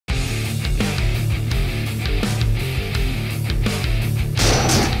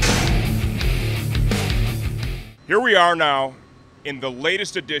Here we are now in the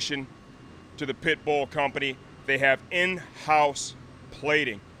latest addition to the Pit Bull company. They have in-house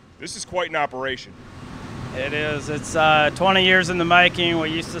plating. This is quite an operation. It is. It's 20 years in the making. We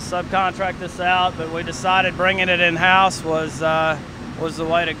used to subcontract this out, but we decided bringing it in-house was the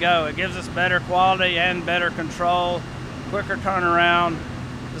way to go. It gives us better quality and better control, quicker turnaround,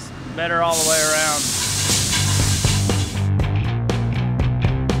 just better all the way around.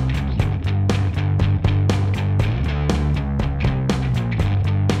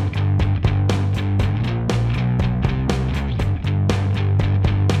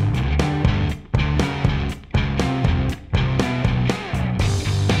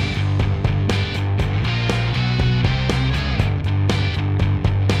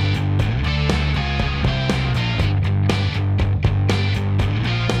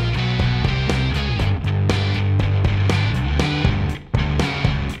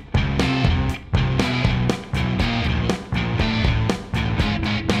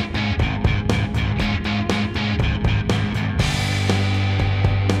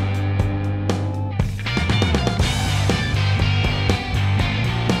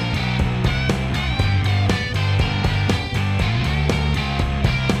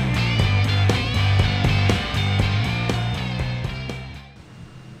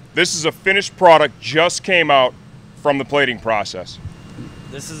 This is a finished product, just came out from the plating process.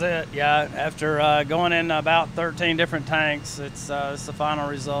 This is it, yeah. After going in about 13 different tanks, it's the final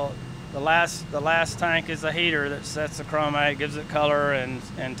result. The last tank is a heater that sets the chromate, gives it color and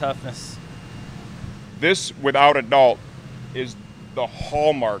toughness. This, without a doubt, is the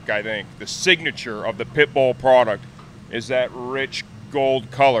hallmark, I think, the signature of the Pit Bull product is that rich gold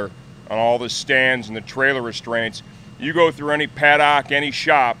color on all the stands and the trailer restraints. You go through any paddock, any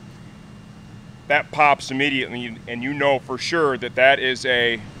shop, that pops immediately, and you know for sure that that is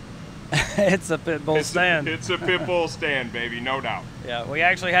a... It's a Pit Bull stand. It's a Pit Bull stand, baby, no doubt. Yeah, we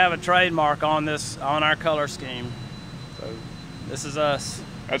actually have a trademark on this, on our color scheme. So this is us.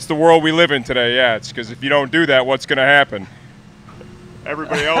 That's the world we live in today, yeah. It's because if you don't do that, what's going to happen?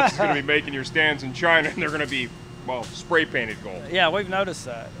 Everybody else is going to be making your stands in China, and they're going to be, well, spray painted gold. Yeah, we've noticed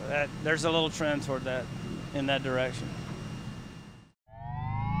that. There's a little trend toward that, in that direction.